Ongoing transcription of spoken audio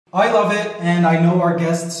I love it, and I know our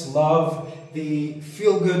guests love the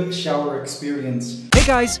feel-good shower experience. Hey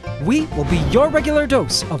guys, we will be your regular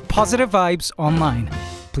dose of positive vibes online.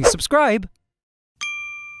 Please subscribe.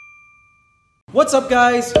 What's up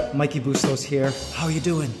guys? Mikey Bustos here. How you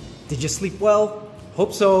doing? Did you sleep well?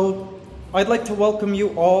 Hope so. I'd like to welcome you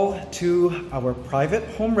all to our private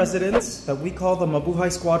home residence that we call the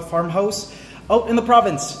Mabuhay Suad Farm House out in the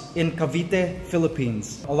province in Cavite,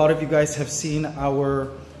 Philippines. A lot of you guys have seen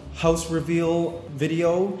our house reveal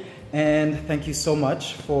video, and thank you so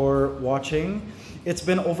much for watching. It's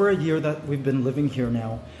been over a year that we've been living here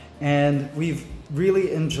now, and we've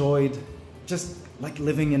really enjoyed just like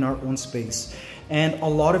living in our own space. And a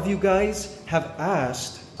lot of you guys have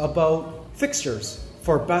asked about fixtures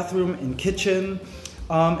for bathroom and kitchen.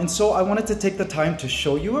 And so I wanted to take the time to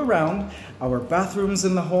show you around our bathrooms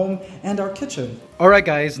in the home and our kitchen. All right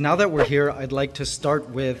guys, now that we're here, I'd like to start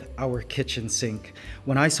with our kitchen sink.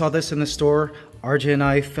 When I saw this in the store, RJ and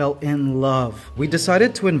I fell in love. We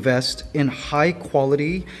decided to invest in high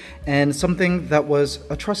quality and something that was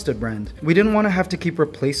a trusted brand. We didn't want to have to keep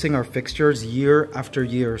replacing our fixtures year after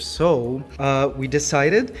year, so we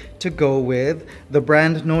decided to go with the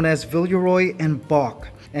brand known as Villeroy and Boch.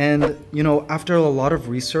 And you know, after a lot of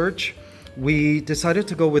research, we decided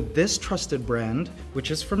to go with this trusted brand, which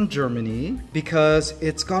is from Germany, because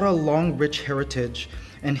it's got a long, rich heritage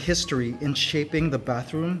and history in shaping the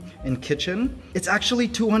bathroom and kitchen. It's actually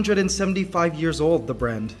 275 years old, the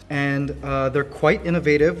brand, and they're quite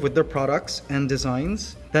innovative with their products and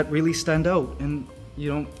designs that really stand out. And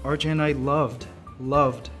you know, RJ and I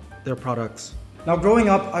loved their products. Now growing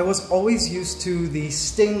up, I was always used to the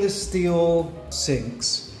stainless steel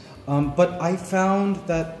sinks, but I found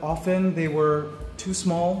that often they were too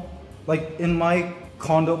small. Like in my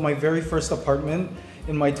condo, my very first apartment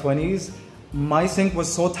in my 20s, my sink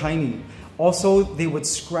was so tiny. Also, they would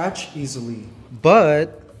scratch easily.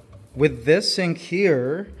 But with this sink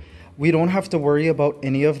here, we don't have to worry about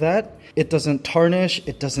any of that. It doesn't tarnish,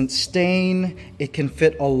 it doesn't stain, it can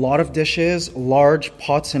fit a lot of dishes, large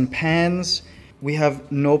pots and pans. We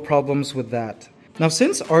have no problems with that. Now,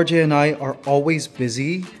 since RJ and I are always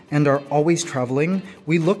busy and are always traveling,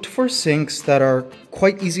 we looked for sinks that are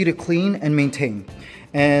quite easy to clean and maintain.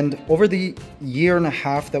 And over the year and a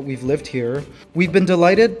half that we've lived here, we've been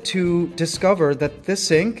delighted to discover that this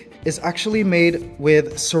sink is actually made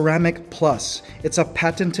with Ceramic Plus. It's a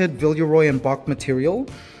patented Villeroy and Boch material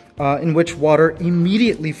in which water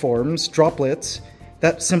immediately forms droplets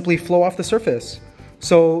that simply flow off the surface.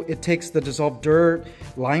 So it takes the dissolved dirt,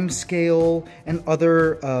 lime scale, and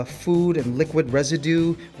other food and liquid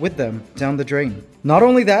residue with them down the drain. Not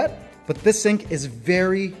only that, but this sink is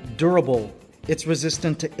very durable. It's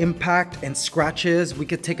resistant to impact and scratches. We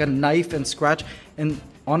could take a knife and scratch, and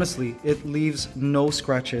honestly, it leaves no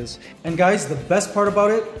scratches. And guys, the best part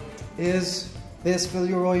about it is this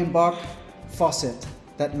Villeroy and Boch faucet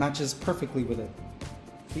that matches perfectly with it.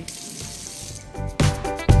 See?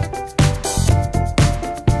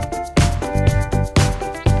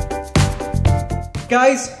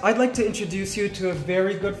 Guys, I'd like to introduce you to a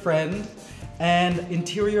very good friend and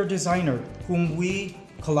interior designer whom we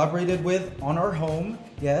collaborated with on our home,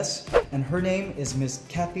 yes, and her name is Miss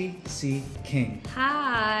Kathy C. King.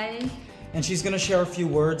 Hi! And she's gonna share a few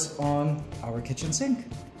words on our kitchen sink.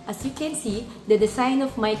 As you can see, the design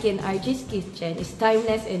of Mikey and RJ's kitchen is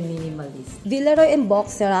timeless and minimalist. Villeroy and Boch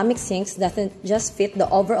ceramic sinks doesn't just fit the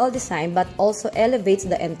overall design but also elevates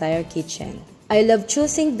the entire kitchen. I love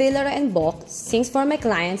choosing Villeroy and Boch sinks for my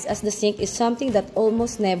clients as the sink is something that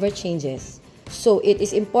almost never changes. So it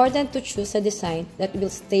is important to choose a design that will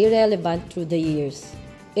stay relevant through the years.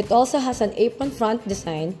 It also has an apron front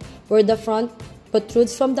design where the front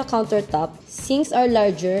protrudes from the countertop. Sinks are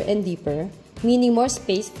larger and deeper, meaning more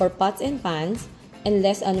space for pots and pans and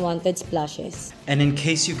less unwanted splashes. And in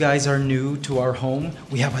case you guys are new to our home,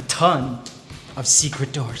 we have a ton of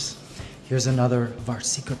secret doors. Here's another of our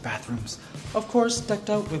secret bathrooms. Of course, decked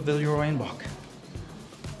out with Villeroy and Boch.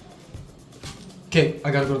 Okay,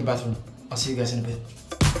 I gotta go to the bathroom. I'll see you guys in a bit.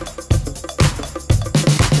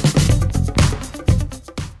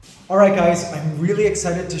 Alright guys, I'm really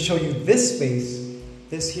excited to show you this space.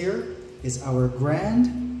 This here is our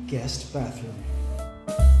grand guest bathroom.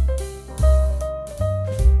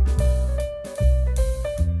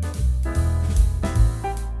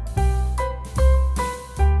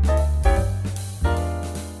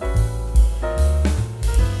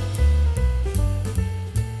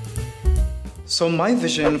 So my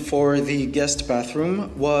vision for the guest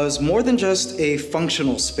bathroom was more than just a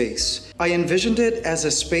functional space. I envisioned it as a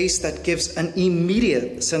space that gives an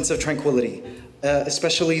immediate sense of tranquility,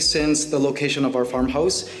 especially since the location of our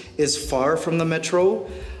farmhouse is far from the metro.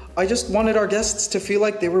 I just wanted our guests to feel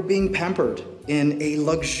like they were being pampered in a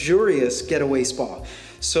luxurious getaway spa.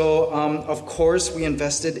 So, of course, we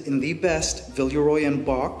invested in the best Villeroy and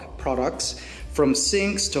Boch products, from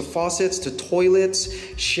sinks to faucets to toilets,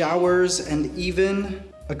 showers, and even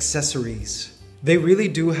accessories. They really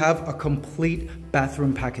do have a complete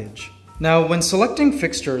bathroom package. Now, when selecting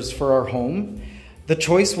fixtures for our home, the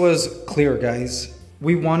choice was clear, guys.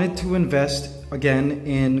 We wanted to invest again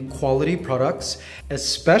in quality products,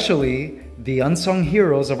 especially the unsung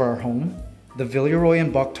heroes of our home, the Villeroy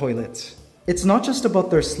and Boch toilets. It's not just about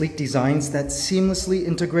their sleek designs that seamlessly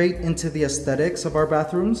integrate into the aesthetics of our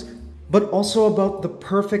bathrooms, but also about the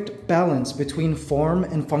perfect balance between form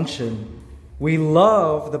and function. We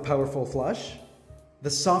love the powerful flush, the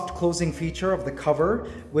soft closing feature of the cover,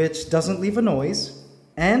 which doesn't leave a noise,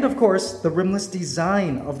 and of course, the rimless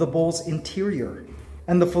design of the bowl's interior,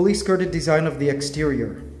 and the fully skirted design of the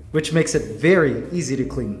exterior, which makes it very easy to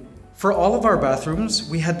clean. For all of our bathrooms,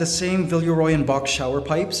 we had the same Villeroy and Boch shower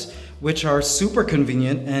pipes, which are super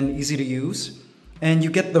convenient and easy to use. And you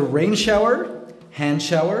get the rain shower, hand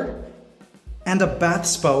shower, and a bath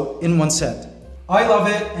spout in one set. I love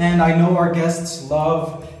it, and I know our guests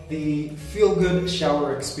love the feel-good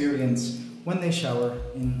shower experience when they shower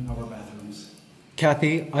in our bathrooms.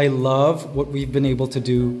 Kathy, I love what we've been able to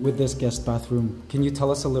do with this guest bathroom. Can you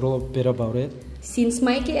tell us a little bit about it? Since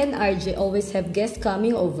Mikey and RJ always have guests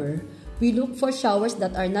coming over, we look for showers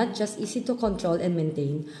that are not just easy to control and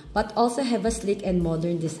maintain, but also have a sleek and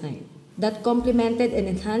modern design that complemented and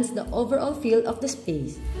enhanced the overall feel of the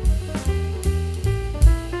space.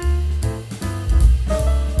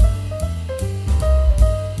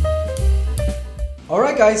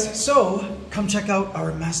 Alright guys, so come check out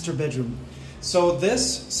our master bedroom. So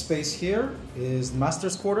this space here is the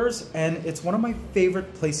master's quarters, and it's one of my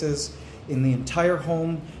favorite places in the entire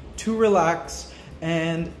home to relax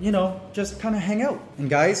and, you know, just kind of hang out. And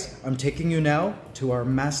guys, I'm taking you now to our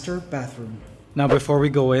master bathroom. Now before we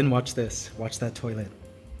go in, watch this. Watch that toilet.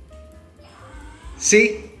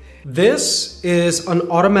 See? This is an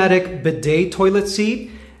automatic bidet toilet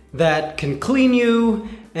seat that can clean you,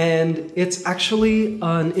 and it's actually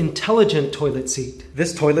an intelligent toilet seat.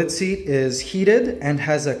 This toilet seat is heated and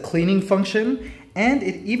has a cleaning function, and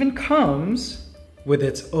it even comes with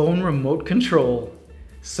its own remote control.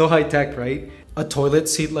 So high tech, right? A toilet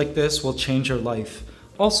seat like this will change your life.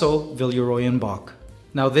 Also, Villeroy and Boch.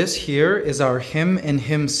 Now this here is our him and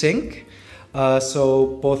him sink.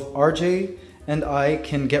 So both RJ and I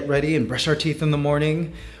can get ready and brush our teeth in the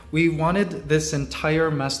morning. We wanted this entire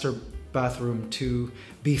master bathroom to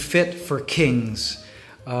be fit for kings.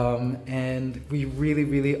 And we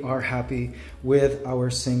really are happy with our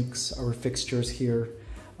sinks, our fixtures here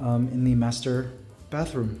in the master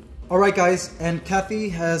bathroom. All right guys, and Kathy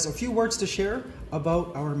has a few words to share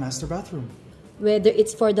about our master bathroom. Whether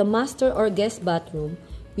it's for the master or guest bathroom,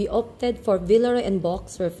 we opted for Villeroy and Boch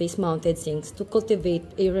surface-mounted sinks to cultivate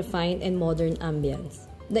a refined and modern ambience.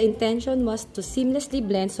 The intention was to seamlessly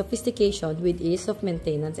blend sophistication with ease of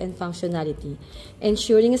maintenance and functionality,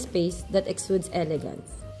 ensuring a space that exudes elegance.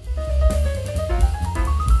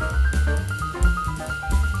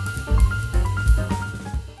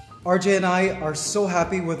 RJ and I are so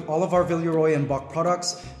happy with all of our Villeroy and Boch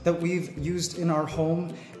products that we've used in our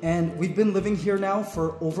home, and we've been living here now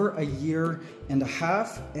for over a year and a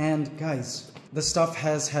half, and guys, the stuff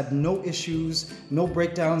has had no issues, no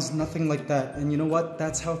breakdowns, nothing like that. And you know what?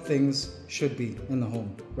 That's how things should be in the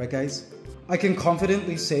home, right guys? I can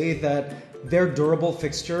confidently say that their durable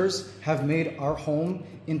fixtures have made our home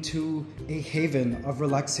into a haven of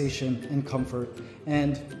relaxation and comfort,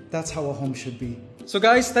 and that's how a home should be. So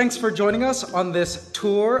guys, thanks for joining us on this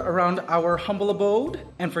tour around our humble abode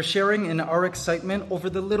and for sharing in our excitement over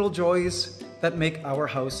the little joys that make our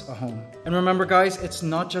house a home. And remember guys, it's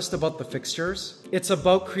not just about the fixtures. It's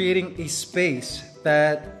about creating a space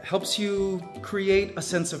that helps you create a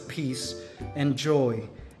sense of peace and joy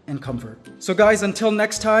and comfort. So guys, until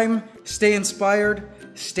next time, stay inspired,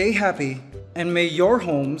 stay happy, and may your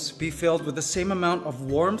homes be filled with the same amount of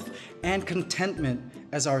warmth and contentment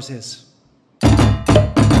as ours is.